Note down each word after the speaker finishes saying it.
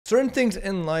Certain things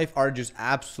in life are just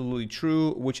absolutely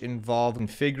true, which involve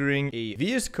configuring a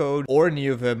VS Code or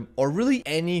Neovim or really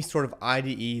any sort of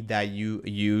IDE that you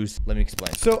use. Let me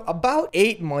explain. So about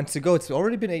 8 months ago, it's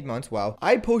already been 8 months, wow,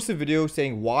 I posted a video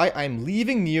saying why I'm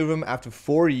leaving Neovim after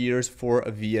 4 years for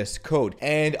a VS Code.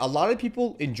 And a lot of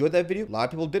people enjoyed that video, a lot of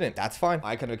people didn't. That's fine.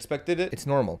 I kind of expected it. It's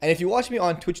normal. And if you watch me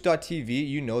on twitch.tv,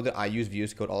 you know that I use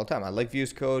VS Code all the time. I like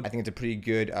VS Code. I think it's a pretty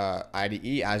good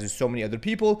IDE, as do so many other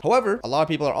people. However, a lot of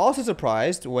people are also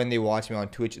surprised when they watch me on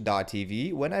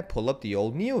twitch.tv when I pull up the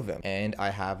old Neovim. And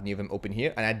I have Neovim open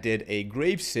here, and I did a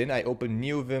grave sin. I opened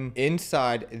Neovim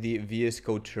inside the VS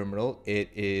Code terminal.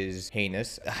 It is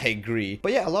heinous. I agree.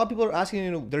 But yeah, a lot of people are asking, you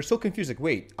know, they're so confused. Like,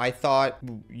 wait, I thought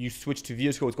you switched to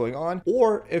VS Code, what's going on?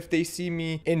 Or if they see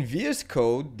me in VS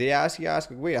Code, they ask,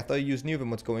 wait, I thought you used Neovim,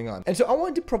 what's going on? And so I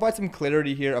wanted to provide some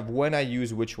clarity here of when I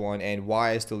use which one and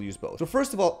why I still use both. So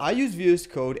first of all, I use VS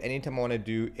Code anytime I want to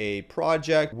do a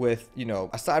project with, you know,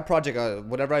 a side project,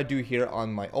 whatever I do here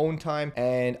on my own time.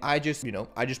 And I just, you know,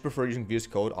 I just prefer using VS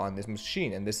Code on this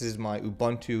machine. And this is my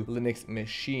Ubuntu Linux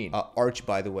machine. Arch,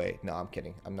 by the way. No, I'm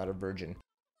kidding. I'm not a virgin.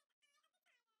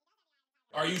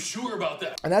 Are you sure about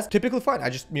that? And that's typically fine. I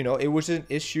just, you know, it was an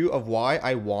issue of why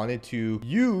I wanted to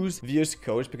use VS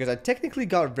Code because I technically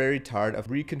got very tired of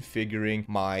reconfiguring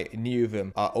my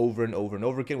Neovim over and over and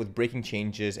over again with breaking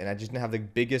changes, and I just didn't have the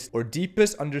biggest or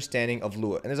deepest understanding of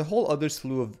Lua. And there's a whole other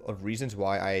slew of reasons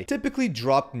why I typically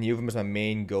drop Neovim as my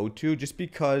main go-to, just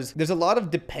because there's a lot of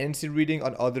dependency reading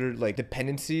on other like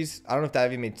dependencies. I don't know if that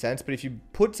even made sense, but if you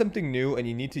put something new and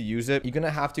you need to use it, you're gonna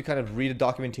have to kind of read a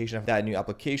documentation of that new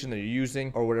application that you're using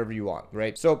or whatever you want,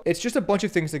 right? So it's just a bunch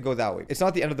of things that go that way. It's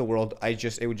not the end of the world. It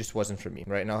just wasn't for me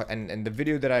right now. And the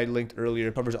video that I linked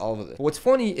earlier covers all of this. But what's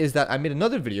funny is that I made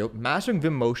another video mastering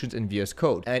Vim motions in VS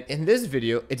Code. And in this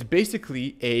video, it's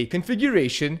basically a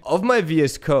configuration of my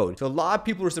VS Code. So a lot of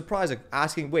people were surprised, like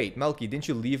asking, wait, Melky, didn't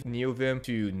you leave Neovim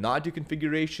to not do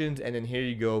configurations? And then here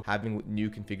you go, having new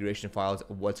configuration files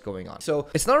of what's going on. So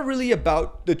it's not really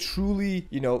about the truly,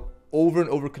 you know, over and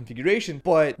over configuration,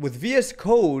 but with VS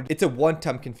Code, it's a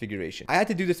one-time configuration. I had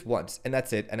to do this once and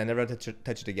that's it, and I never had to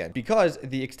touch it again because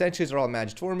the extensions are all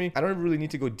managed for me. I don't really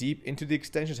need to go deep into the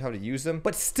extensions, how to use them,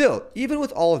 but still, even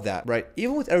with all of that, right,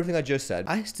 even with everything I just said,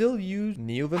 I still use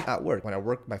Neovim at work. When I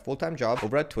work my full-time job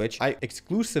over at Twitch, I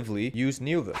exclusively use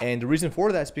Neovim, and the reason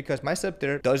for that is because my setup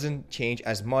there doesn't change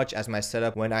as much as my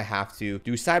setup when I have to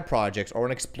do side projects or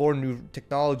explore new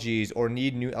technologies or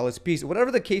need new LSPs.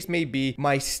 Whatever the case may be,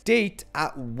 my state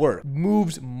at work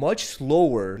moves much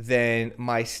slower than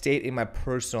my state in my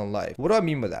personal life. What do I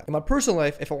mean by that? In my personal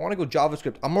life, if I want to go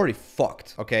JavaScript, I'm already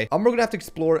fucked, okay? I'm already gonna have to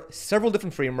explore several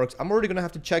different frameworks. I'm already gonna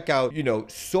have to check out, you know,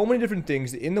 so many different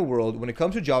things in the world when it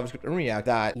comes to JavaScript and React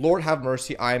that, Lord have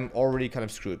mercy, I'm already kind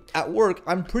of screwed. At work,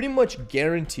 I'm pretty much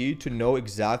guaranteed to know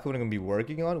exactly what I'm gonna be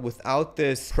working on without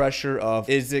this pressure of,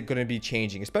 is it gonna be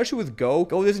changing? Especially with Go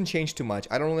doesn't change too much.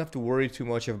 I don't really have to worry too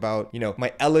much about, you know, my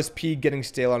LSP getting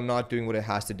stale. I'm not doing what it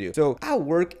has to do. So at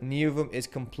work, Neovim is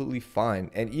completely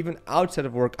fine. And even outside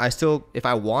of work, I still, if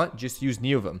I want, just use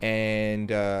Neovim.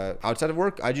 And outside of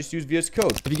work, I just use VS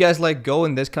Code. If you guys like Go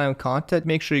and this kind of content,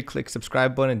 make sure you click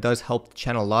subscribe button. It does help the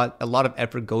channel a lot. A lot of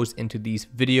effort goes into these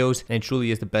videos, and it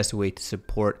truly is the best way to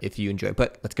support if you enjoy.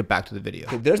 But let's get back to the video.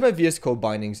 So there's my VS Code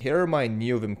bindings. Here are my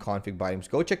Neovim config bindings.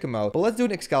 Go check them out. But let's do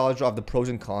an Excalibur of the pros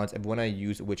and cons of when I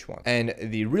use which one. And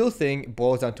the real thing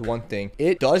boils down to one thing.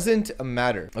 It doesn't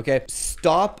matter, okay?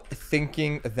 Stop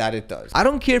thinking that it does. I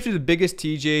don't care if you're the biggest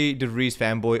TJ DeVries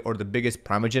fanboy or the biggest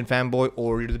Primogen fanboy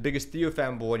or you're the biggest Theo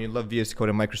fanboy and you love VS Code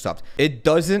and Microsoft. It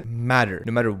doesn't matter.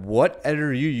 No matter what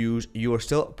editor you use, you are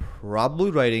still probably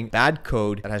writing bad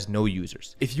code that has no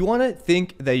users. If you want to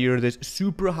think that you're this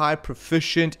super high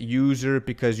proficient user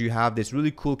because you have this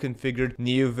really cool configured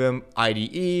Neovim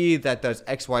IDE that does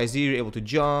XYZ, you're able to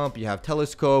jump, you have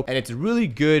telescope, and it's a really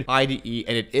good IDE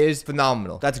and it is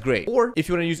phenomenal. That's great. Or if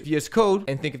you want to use VS Code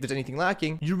and think if there's anything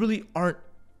lacking, you really aren't.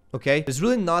 Okay, there's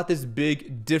really not this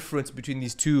big difference between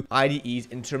these two IDEs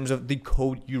in terms of the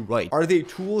code you write. Are they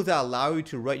tools that allow you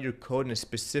to write your code in a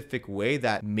specific way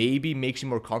that maybe makes you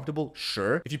more comfortable?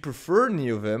 Sure. If you prefer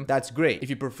Neovim, that's great. If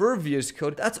you prefer VS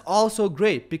Code, that's also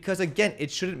great because again,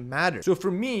 it shouldn't matter. So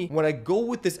for me, when I go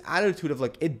with this attitude of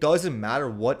like, it doesn't matter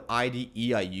what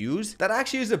IDE I use, that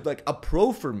actually is like a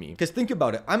pro for me. Because think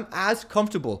about it, I'm as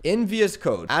comfortable in VS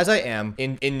Code as I am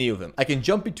in Neovim. I can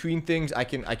jump between things. I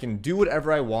can do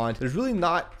whatever I want. want. There's really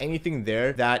not anything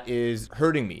there that is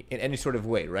hurting me in any sort of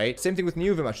way, right? Same thing with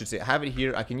Neovim, I should say. I have it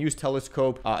here. I can use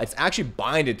telescope. It's actually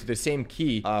binded to the same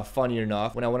key, funny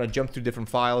enough, when I want to jump through different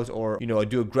files or, you know,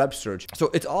 do a grep search. So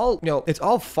it's all, you know, it's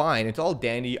all fine. It's all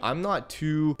dandy. I'm not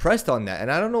too pressed on that.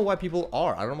 And I don't know why people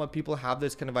are. I don't know why people have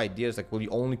this kind of ideas like, well, you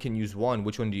only can use one.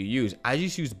 Which one do you use? I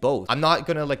just use both. I'm not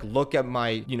gonna like look at my,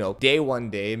 you know, day one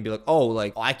day and be like, oh,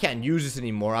 like, oh, I can't use this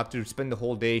anymore. I have to spend the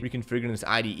whole day reconfiguring this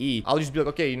IDE. I'll just be like,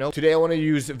 okay, you know, today I want to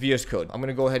use VS Code. I'm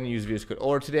gonna go ahead and use VS Code.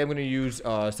 Or today I'm gonna use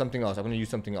something else. I'm gonna use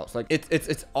something else. Like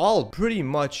it's all pretty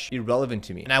much irrelevant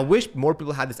to me. And I wish more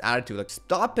people had this attitude. Like,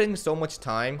 stop spending so much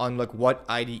time on like what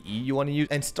IDE you want to use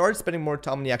and start spending more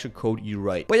time on the actual code you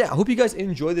write. But yeah, I hope you guys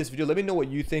enjoyed this video. Let me know what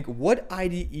you think. What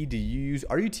IDE do you use?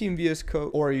 Are you team VS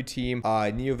Code or are you team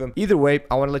Neovim? Either way,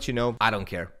 I want to let you know, I don't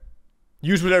care.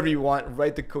 Use whatever you want,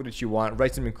 write the code that you want,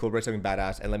 write something cool, write something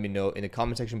badass, and let me know in the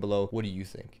comment section below, what do you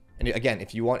think? And again,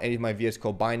 if you want any of my VS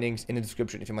Code bindings, in the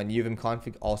description. If you want my Neovim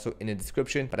config, also in the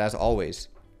description. But as always,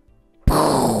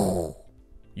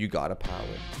 you gotta power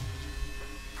it.